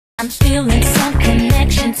I'm feeling some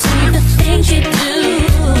connection to the things you do.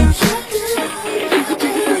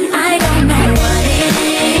 I don't know what it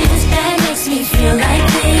is that makes me feel like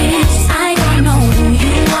this. I don't know who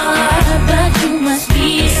you are, but you must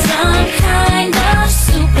be some kind of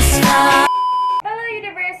superstar. Hello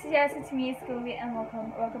universe, yes, it's me, it's Chloe, and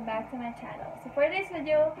welcome back to my channel. So for this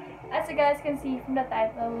video, as you guys can see from the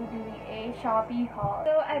title, we're doing a Shopee haul.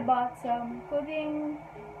 So I bought some clothing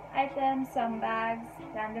items, some bags,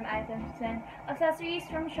 random items, and accessories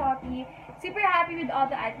from Shopee. Super happy with all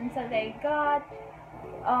the items that I got.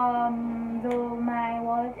 Though my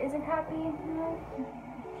wallet isn't happy, you know,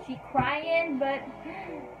 she crying, but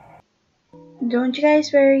don't you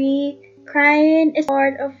guys worry, crying is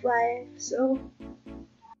part of life. So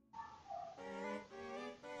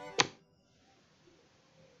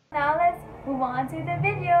now let's move on to the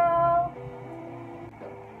video.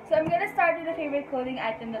 So I'm gonna start with the favorite clothing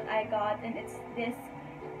item that I got, and it's this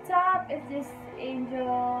top. It's this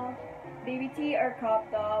angel baby tee or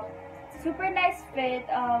crop top. Super nice fit.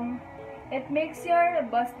 It makes your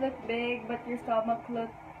bust look big, but your stomach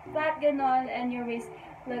look flat, ganon, and your waist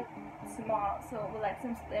look small. So like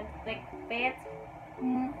some slim thick fit.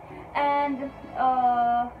 And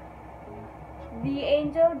the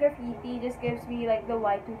angel graffiti just gives me like the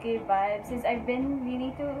y2k vibe, since I've been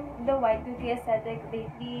really to the y2k aesthetic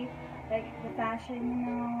lately, like the fashion,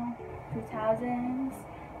 you know, 2000s.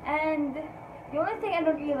 And the only thing I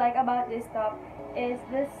don't really like about this top is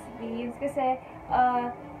the sleeves, kasi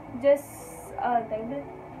just a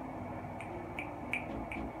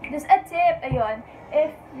tip, ayun,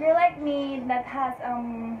 if you're like me that has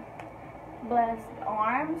blessed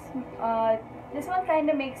arms, this one kind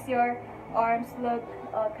of makes your arms look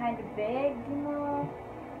kind of big, you know.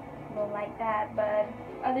 Don't like that, but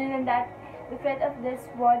other than that, the fit of this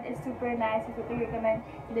one is super nice. I super recommend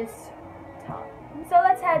this top. So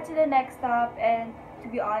let's head to the next top, and to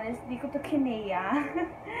be honest, di ko to kinaya.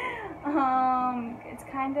 It's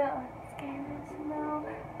kind of scandalous, you know,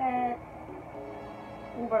 but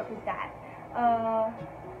we'll work with that.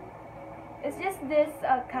 It's just this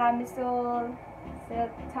camisole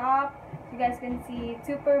silk top. You guys can see,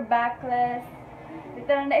 super backless.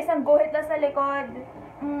 Literal na isang guhit lang sa likod.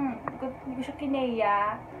 Hindi ko siya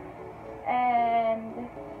kinaya. And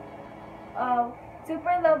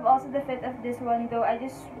super love also the fit of this one, though I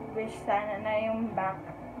just wish sana na yung back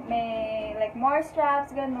may like more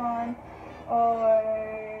straps, ganon, or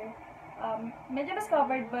medyo mas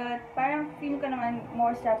covered, but parang feel ko naman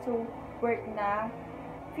more straps, so work na.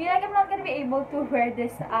 Feel like I'm not gonna be able to wear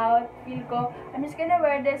this out. Feel ko, I'm just gonna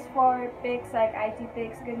wear this for pics, like IG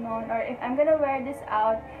pics, ganon, or if I'm gonna wear this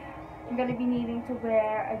out, I'm gonna be needing to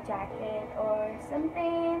wear a jacket or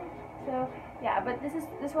something. So yeah, but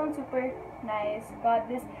this one's super nice. Got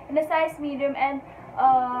this in a size medium, and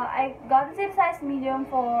I got the same size medium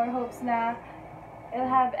for hopes na it'll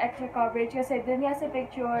have extra coverage, kasi dun nga sa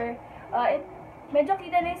picture, medyo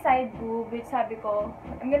kita na yung side boob, which sabi ko,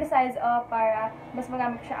 I'm gonna size up para mas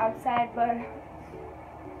magamit siya outside, but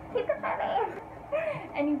kita pa rin.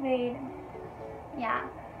 Anyway,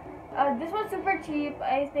 yeah. This one's super cheap.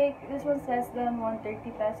 I think this one's less than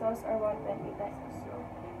 130 pesos or 120 pesos. So,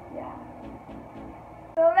 yeah.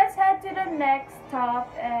 So let's head to the next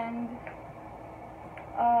top, and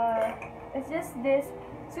it's just this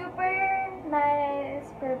super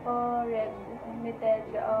nice purple red knitted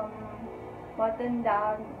button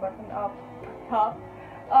down, button up top.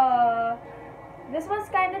 This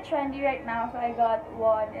one's kind of trendy right now, so I got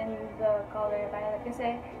one in the color violet,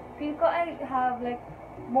 kasi feel ko I have like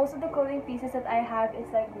most of the clothing pieces that I have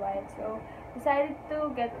is like white, so decided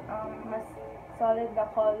to get mas solid the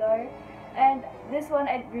color. And this one,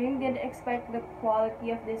 I really didn't expect the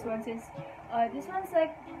quality of this one, since this one's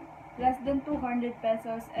like less than 200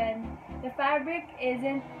 pesos, and the fabric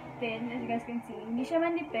isn't thin, as you guys can see. Hindi siya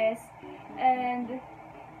manipis, and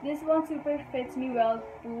this one super fits me well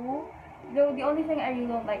too. Though the only thing I really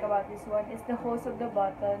don't like about this one is the holes of the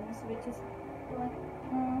buttons, which is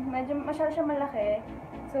medyo masyado siya malaki.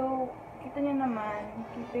 So kita nyo naman,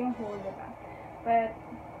 kita yung hole, diba? But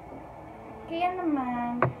kaya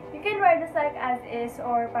naman, you can wear this like as is,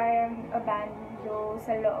 or parang a bandeau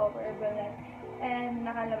sa loob or bralette, and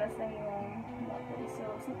nakalabas lang yung button. So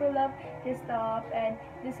super love this top, and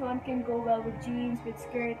this one can go well with jeans, with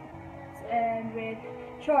skirts, and with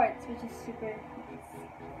shorts, which is super nice.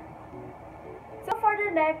 So for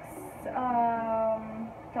the next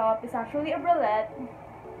top is actually a bralette.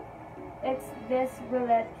 It's this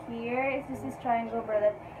bralette here. It's just this triangle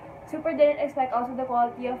bralette. Super didn't expect also the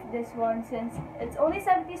quality of this one, since it's only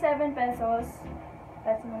 77 pesos.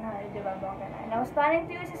 That's 100, diba? Bongga na. And I was planning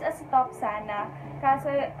to use this as a top sana. Kaso,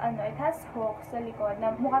 ano, it has hooks sa likod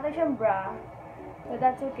na mukha na siyang bra. So,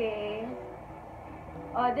 that's okay.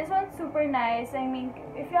 This one's super nice. I mean,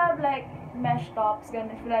 if you have like mesh tops,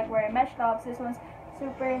 if you like wearing mesh tops, this one's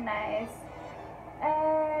super nice.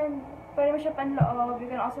 And, pwede mo siya panloob. You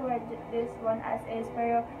can also wear this one as is.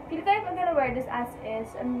 Pero, feel ko if I'm gonna wear this as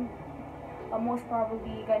is, I'm most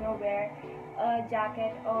probably gonna wear a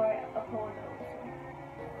jacket or a polo.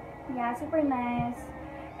 Yeah, super nice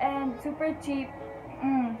and super cheap.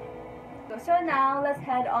 So now let's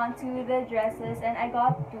head on to the dresses, and I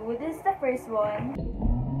got two. This is the first one.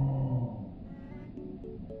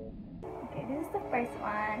 Okay, this is the first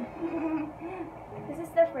one. This is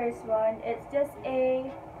the first one. It's just a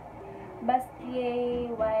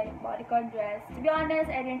bustier white bodycon dress. To be honest,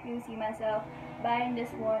 I didn't really see myself buying this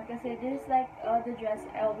one kasi this is like the dress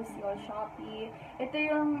I always see on Shopee. Ito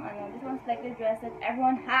yung, this one's like the dress that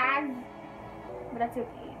everyone has. But that's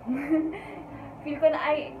okay. Feel ko na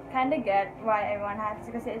I kinda get why everyone has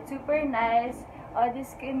it kasi it's super nice.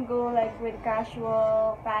 This can go like with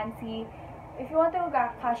casual, fancy. If you want to go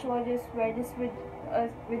casual, just wear this with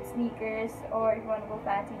sneakers, or if you want to go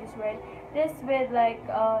fancy, just wear this with like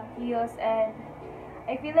heels. And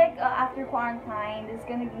I feel like after quarantine, this is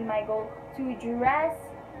gonna be my go-to dress,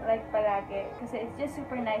 like palagi, kasi it's just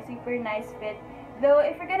super nice fit. Though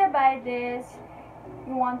if you're gonna buy this,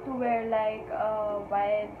 you want to wear like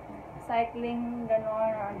white cycling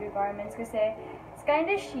ganon or undergarments kasi it's kind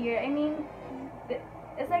of sheer. I mean,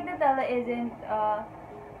 it's like the tela isn't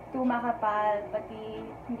too makapal, pati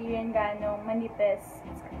hindi rin ganong manipis.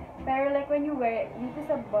 Pero like when you wear it, dito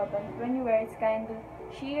sa bottom, when you wear it, it's kind of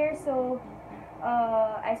sheer. So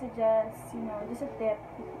I suggest, just a tip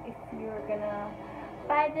if you're gonna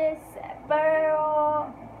buy this. Pero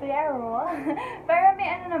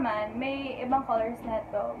may naman, may ibang colors na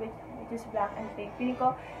to, which is black and pink. Feeling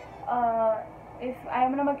ko, if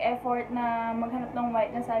ayaw mo na mag-effort na maghanap ng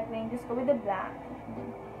white na cycling, just go with the black.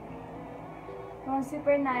 This one's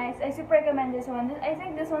super nice. I super recommend this one. I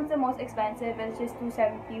think this one's the most expensive. It's just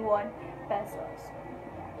 271 pesos.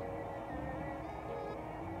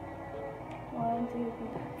 1, 2,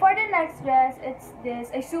 3. For the next dress, it's this.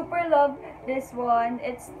 I super love this one.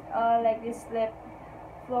 It's like this slip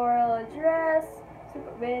floral dress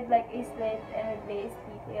with like a slit and with lace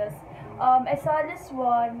details. I saw this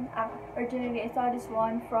one, originally I saw this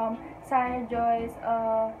one from Sarah Joy's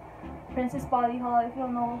Princess Polly Hall. If you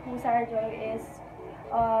don't know who Sarah Joy is,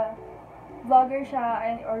 vlogger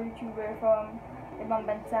siya or YouTuber from ibang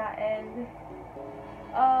bansa. And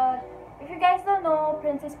if you guys don't know,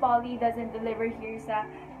 Princess Polly doesn't deliver here sa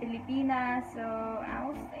Pilipinas. So, I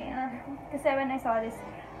was kasi when I saw this,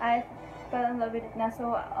 I fell in love with it na.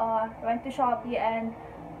 So, I went to Shopee and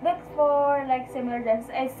looked for like similar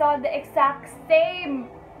dresses. I saw the exact same!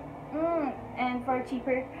 And for a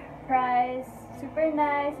cheaper price. Super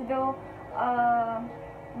nice. Though,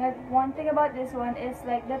 one thing about this one is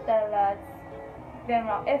like the tela.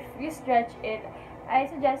 If you stretch it, I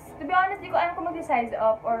suggest, to be honest, di ko alam kung mag-size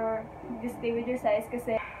up or just stay with your size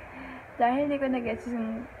kasi dahil hindi ko na-get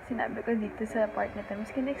yung sinabi ko dito sa part na ito,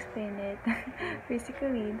 mas can explain it.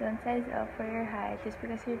 Basically, don't size up for your height. Just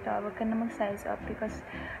because you're tall, wag ka na mag-size up because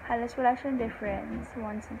halos wala siyang difference.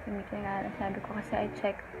 1 cm nga lang sabi ko kasi I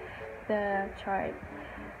checked the chart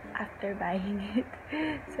after buying it.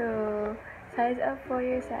 So, size up for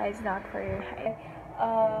your size, not for your height.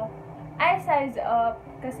 I size up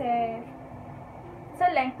kasi sa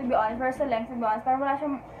length, to be honest,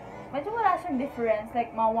 parang medyo wala siyang difference,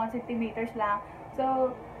 like mga 1 centimeters lang.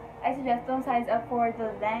 So, I suggest don't size up for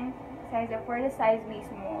the length, size up for the size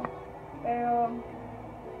mismo. Pero,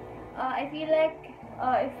 I feel like,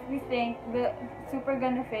 if we think the super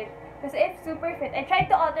gonna fit, kasi if super fit, I tried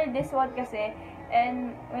to alter this one kasi,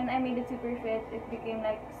 and when I made it super fit, it became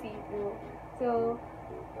like see-through. So,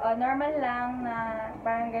 normal lang na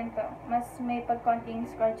parang ganito, mas may pagkonting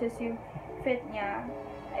scratches yung fit niya.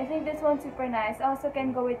 I think this one's super nice. Also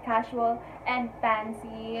can go with casual and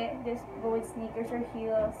fancy. Just go with sneakers or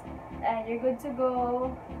heels and you're good to go.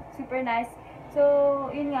 Super nice. So,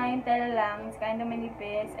 yun nga, yung tela lang. It's kind of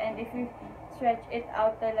manipis. And if you stretch it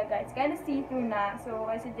out talaga, it's kind of see-through na. So,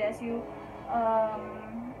 I suggest you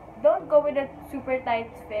don't go with a super tight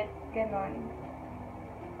fit. Ganon.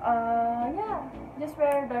 Yeah. Just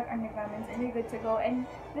wear dark undergarments and you're good to go. And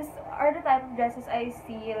these are the type of dresses I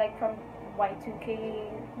see like from y2k,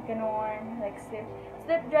 ganon, like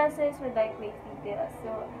slip dresses with like lace details.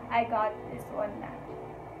 So I got this one now.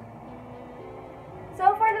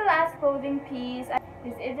 So for the last clothing piece,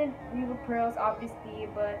 this isn't real pearls obviously,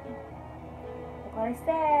 but like what I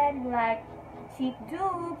said, like cheap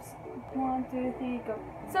dupes. 1, 2, 3, go.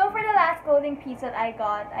 So for the last clothing piece that I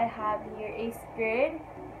got, I have here a skirt.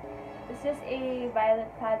 It's just a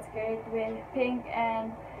violet plaid skirt with pink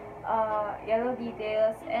and yellow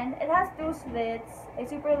details, and it has 2 slits. I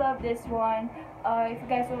super love this one. If you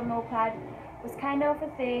guys don't know, plaid was kind of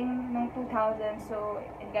a thing noong 2000, so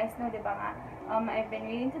you guys know, diba nga? I've been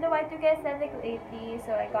really into the Y2k aesthetic lately,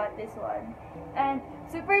 so I got this one. And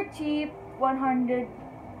super cheap, 100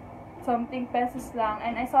 something pesos lang,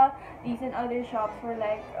 and I saw these in other shops for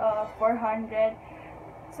like 400.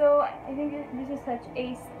 So I think this is such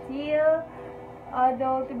a steal.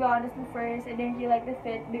 Though to be honest, at first I didn't really like the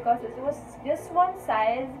fit because it was just one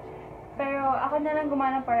size. Pero ako na lang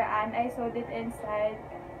gumawa ng paraan. I sewed it inside,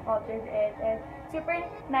 altered it, and super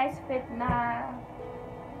nice fit na.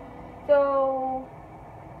 So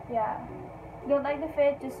yeah, don't like the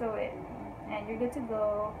fit, just sew it, and you're good to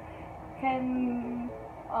go.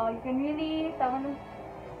 You can really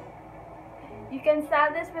you can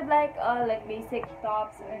style this with like basic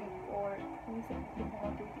tops or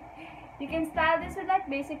you can style this with like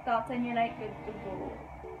basic tops and you're like good to go.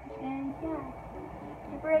 And yeah,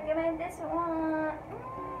 I recommend this one.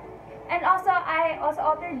 And also I also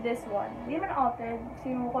altered this one. Hindi naman altered,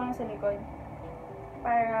 sinuko ko lang sa likod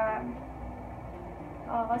para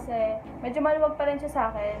kasi medyo maluwag pa rin siya sa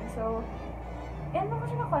akin. So yan ko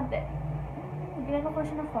siya ng konti. Ginano ko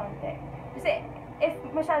siya ng konti. Kasi if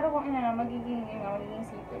masyado kong magiging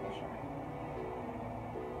zipper na siya.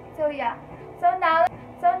 So yeah. So now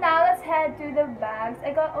let's head to the bags.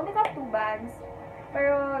 I only got 2 bags.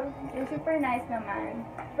 Pero they're super nice naman.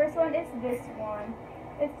 First one is this one.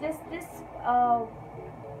 It's just this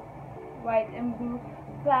white and blue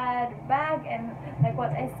plaid bag, and like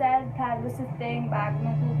what I said, plaid was a thing back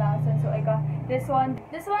in 2000, so I got this one.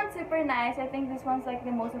 This one's super nice. I think this one's like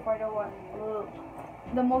the most affordable one.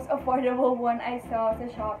 The most affordable one I saw sa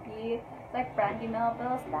Shopee. It's like brandy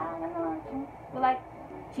Melville's style, like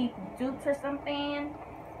cheap dupes or something.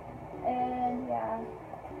 And yeah,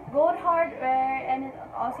 gold hardware, and it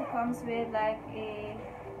also comes with like a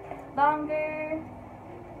longer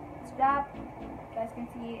strap. You guys can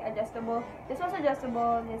see, adjustable. This one's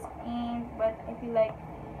adjustable, this ink, but I feel like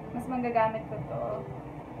mas magagamit ko to.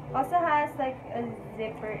 Also has like a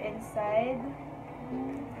zipper inside.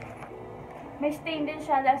 May stain din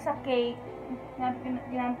siya dahil sa cake.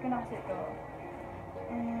 Ginamit ko na kasi ito.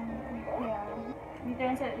 And yeah, dito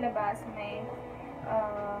rin sa labas may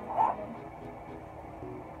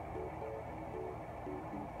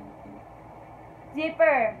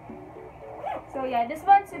zipper. So yeah, this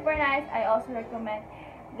one's super nice. I also recommend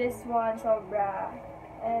this one, sobra.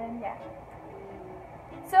 And yeah.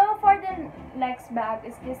 So for the next bag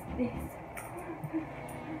is this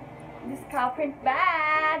cow print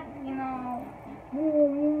bag,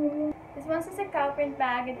 This one's just a cow print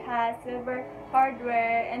bag. It has silver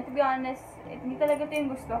hardware, and to be honest, hindi talaga ito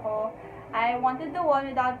yung gusto ko. I wanted the one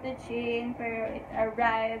without the chain, pero it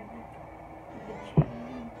arrived with the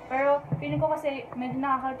chain. Pero feeling ko kasi medyo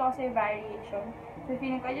nakakalito kasi yung variation. So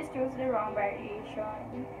feeling ko I just chose the wrong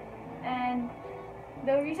variation. And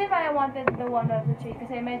the reason why I wanted the one without the chain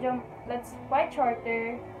kasi medyo that's quite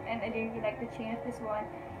shorter, and I didn't really like the chain of this one.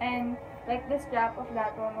 And like the strap of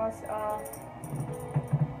that one was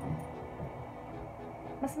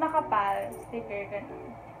mas makapal, thicker,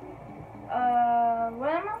 ganun.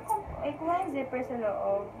 Wala namang zipper sa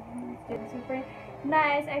loob. It's super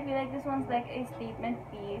nice. I feel like this one's like a statement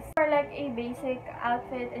piece. For like a basic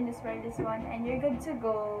outfit, and just wear this one and you're good to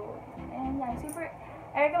go. And yeah,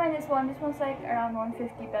 I recommend this one. This one's like around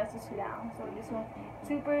 150 pesos lang. So this one,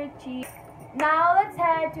 super cheap. Now let's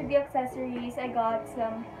head to the accessories. I got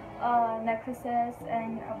some necklaces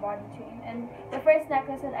and a body chain. And the first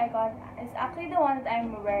necklace that I got is actually the one that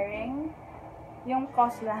I'm wearing. Yung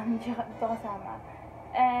cross lang, ito kasama.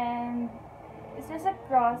 And it's just a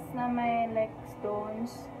cross na may like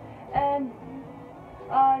stones. And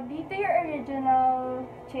dito your original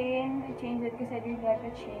chain, I changed it kasi I didn't like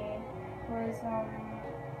the chain. Was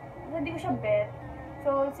hindi ko siya bet.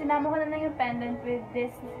 So sinama ko na lang yung pendant with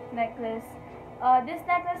this necklace. This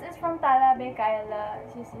necklace is from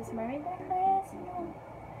twt-chloeemariellee. This is my necklace.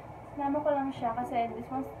 Sinama ko lang siya kasi this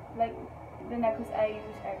one's like the necklace I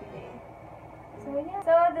use every day. So yeah.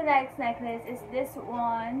 So the next necklace is this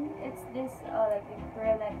one. It's this like a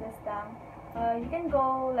pearl necklace lang. You can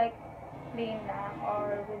go like plain lang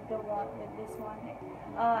or with this one.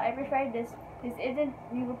 I prefer this. This isn't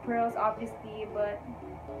new pearls obviously, but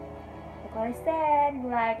like what I said,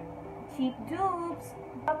 like cheap dupes.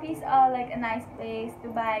 Shopee's like a nice place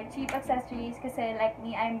to buy cheap accessories kasi like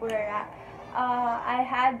me, I'm bulera. I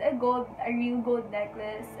had a real gold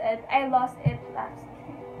necklace, and I lost it last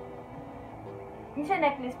year. Hindi siya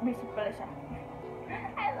necklace, bracelet pala siya.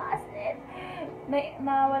 I lost it.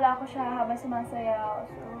 Nawala ko siya habang sumasayaw.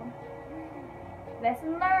 So,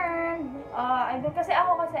 lesson learned. Kasi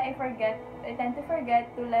I tend to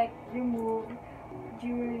forget to like remove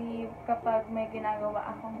jewelry kapag may ginagawa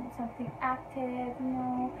akong something active, you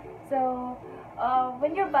know. So,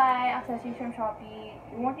 when you buy accessories from Shopee,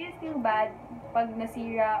 you won't really feel bad pag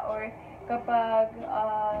nasira or kapag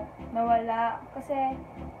nawala. Kasi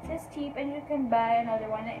it's just cheap and you can buy another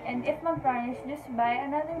one. And if mag-varnish, just buy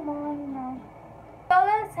another one, you know. So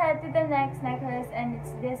let's head to the next necklace, and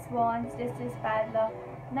it's this one. It's just this padlock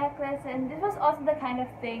necklace, and this was also the kind of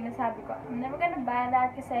thing na sabi ko, I'm never gonna buy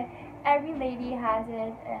that kasi every lady has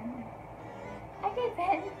it, and I gave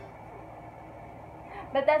in.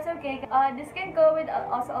 But that's okay. This can go with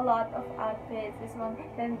also a lot of outfits. This one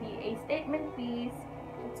can be a statement piece.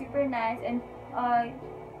 It's super nice and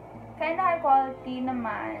kind of high quality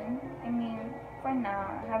naman. I mean, for now,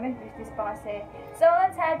 I haven't used this pa kasi. So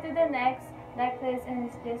let's head to the next necklace,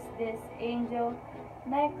 and it's just this angel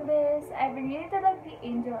necklace. I've been really to like the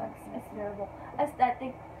angel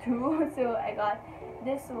aesthetic too, so I got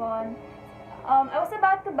this one. I was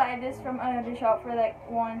about to buy this from another shop for like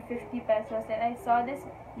 150 pesos, and I saw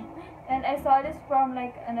this from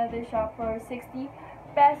like another shop for 60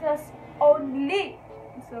 pesos only.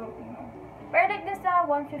 So, you know, pero like this na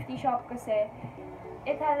 150 shop kasi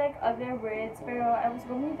it had like other words, pero I was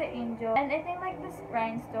going with the angel, and I think like this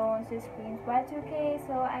rhinestones just screams Y2k,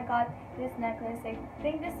 so I got this necklace. I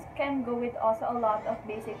think this can go with also a lot of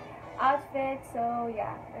basic outfits, so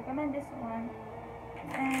yeah, recommend this one.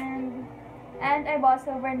 And I bought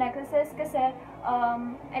silver necklaces kasi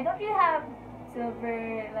I don't really have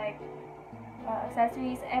silver like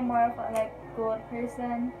accessories. I'm more of a like gold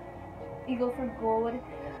person, eagle for gold.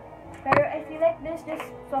 Pero I feel like there's just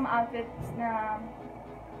some outfits na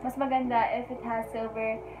mas maganda if it has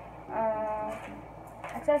silver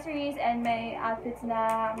accessories, and may outfits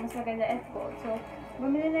na mas maganda if gold. So,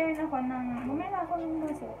 bumili na ako ng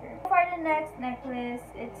mga silver. For the next necklace,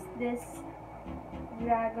 it's this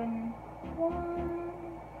dragon.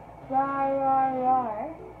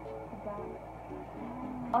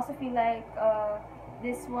 Also feel like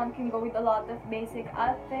this one can go with a lot of basic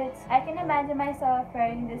outfits. I can imagine myself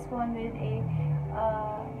wearing this one with a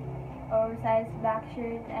oversized black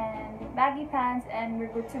shirt and baggy pants, and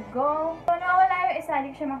we're good to go. So, nawala yung isa,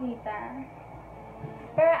 hindi ko siya makita.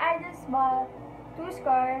 Pero I just bought 2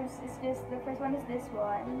 scarves. It's just, the first one is this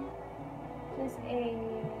one. Just a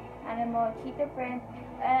animal cheetah print,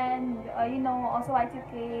 and you know, also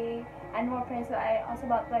Y2k animal print, so I also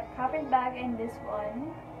bought like carpet bag and this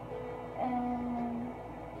one. And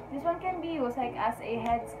this one can be used like as a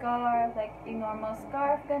headscarf, like a normal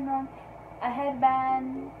scarf, ganon, a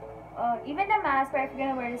headband, even a mask. But if you're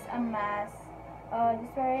gonna wear this a mask,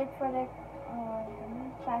 just wear it for like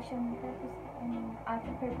fashion purpose and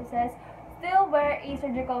outfit purposes. Still wear a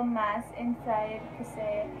surgical mask inside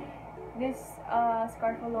kasi this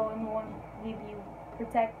scarf alone won't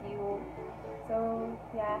protect you. So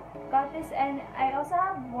yeah, got this, and I also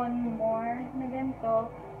have one more na ganito.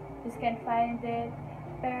 Just can't find it.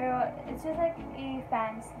 Pero it's just like a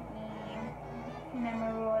fancy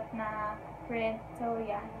Nemarot na print. So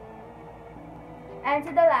yeah. And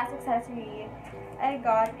to the last accessory, I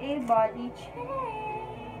got a body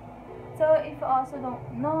chain. So if you also don't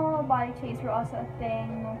know, body chains were also a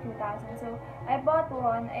thing noong 2000. So I bought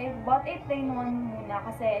one. I bought a plain one muna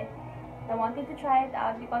kasi I wanted to try it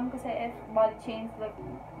out. Because kasi if body chains look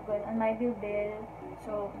good on my bill.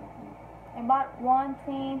 So I bought one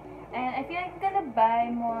plain, and I feel like I'm gonna buy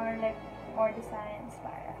more designs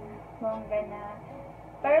para longer na.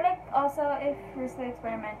 Pero like also if you're still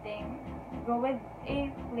experimenting, go with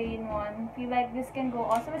a plain one. Feel like this can go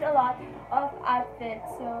also with a lot of outfits.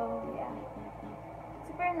 So yeah,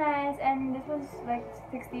 super nice, and this was like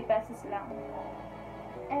 60 pesos lang.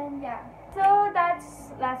 And yeah, so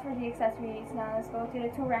that's last for the accessories. Now let's go to the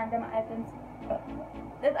 2 random items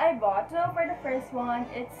that I bought. So for the first one,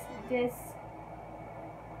 it's this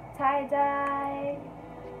tie-dye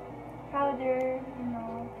powder, you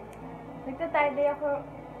know. Nagta-tie-dye ako.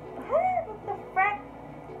 What the frick?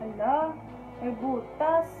 Hala, may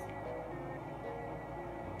butas.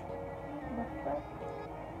 The frick?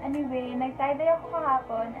 Anyway, nag-tie-dye ako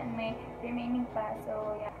kahapon and may remaining pa.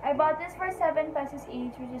 So yeah, I bought this for 7 pesos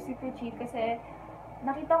each, which is super cheap kasi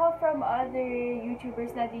nakita ko from other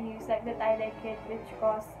YouTubers that they use like the tie-dye kit, which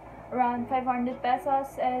costs around 500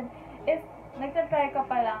 pesos. And if nagtatry ka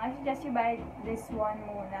pa lang, I suggest you buy this one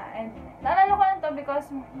muna. And naalala ko lang to because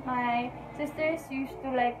my sisters used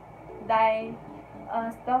to like dye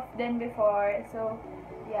stuff then before. So,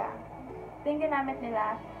 yeah. Ito yung ginamit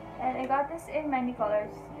nila. And I got this in many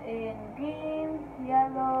colors. In green,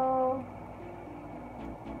 yellow,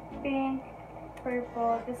 pink,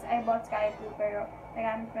 purple. This I bought sky blue pero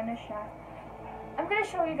nagamit ko na siya. I'm gonna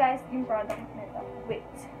show you guys yung product nito. Wait.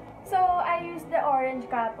 So, I used the orange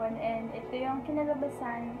kapon and ito yung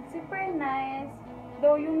kinalabasan. Super nice.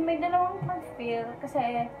 Though, yung may dalawang mag-feel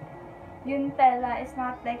kasi yung tela is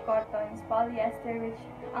not like cotton. It's polyester which,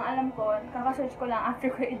 ang alam ko, kakasearch ko lang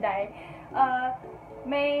after ko i-dye.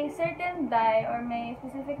 May certain dye or may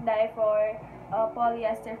specific dye for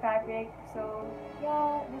polyester fabric. So,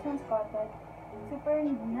 yeah, this one's cotton. Super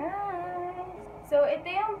nice. So, ito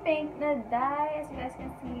yung pink na dye, as you guys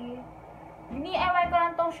can see. DIY ko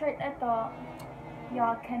lang tong shirt ito.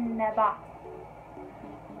 Y'all can never.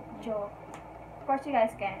 Joke. Of course, you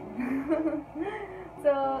guys can.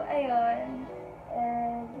 So, ayun.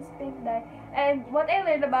 This pink dye. And what I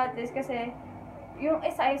learned about this, kasi yung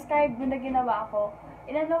isa sky blue na ginawa ko,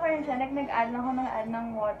 inano ko rin siya, like nag-add lang ako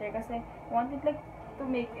ng water kasi wanted like to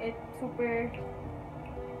make it super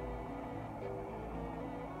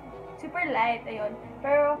light, ayun.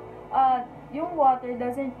 Pero, yung water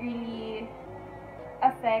doesn't really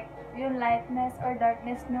affect yung lightness or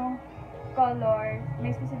darkness ng color. May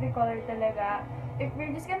specific color talaga. If we're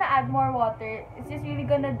just gonna add more water, it's just really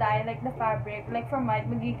gonna dye like the fabric. Like from white,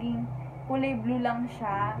 magiging kulay blue lang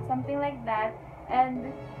siya. Something like that. And,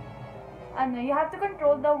 you have to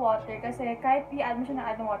control the water kasi kahit i-add mo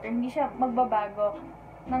siya ng water, hindi siya magbabago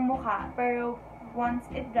ng mukha. Pero, once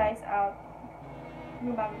it dries out,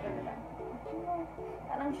 magbabago talaga.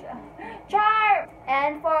 Parang siya. Char!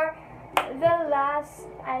 And for the last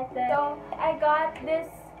item, so I got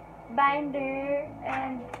this binder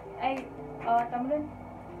and I bought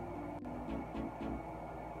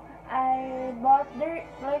the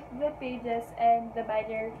pages and the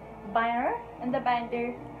binder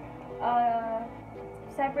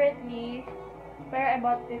separately, pero I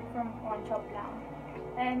bought it from one shop lang.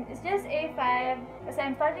 And it's just A5 kasi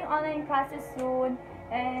I'm starting online classes soon.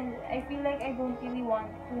 And I feel like I don't really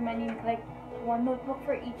want too many, like, one notebook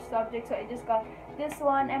for each subject. So, I just got this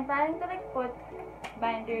one. I'm planning to, like, put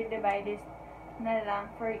binder dividers na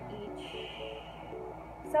lang for each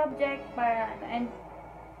subject. Para, and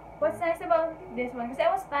what's nice about this one, kasi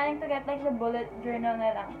I was planning to get, like, the bullet journal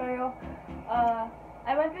na lang. Pero,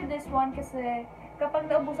 I went with this one kasi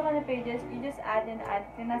kapag naubusan ka ng pages, you just add and add.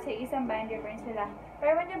 Nasa isang binder pa rin sila.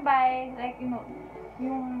 Pero when you buy, like,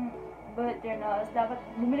 yung bullet journals, dapat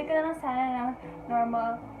bumili ka na lang sana ng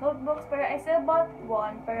normal notebooks, pero I still bought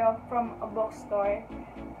one, pero from a bookstore.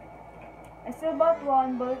 I still bought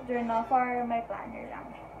one bullet journal for my planner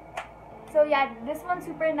lang. So yeah, this one's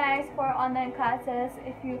super nice for online classes.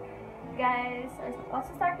 If you guys are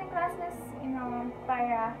also starting classes,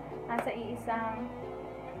 para nasa iisang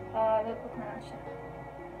notebook na lang siya.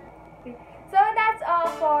 Okay. So that's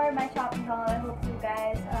all for my shopping haul. I hope you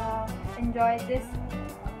guys enjoyed this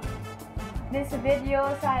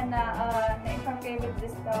video. Sana na-inform kayo with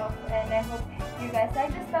this stuff, and I hope you guys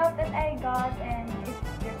like the stuff that I got, and if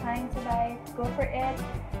you're planning to buy it, go for it.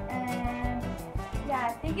 And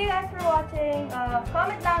yeah, thank you guys for watching.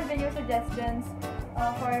 Comment down video suggestions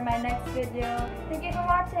for my next video. Thank you for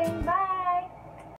watching. Bye!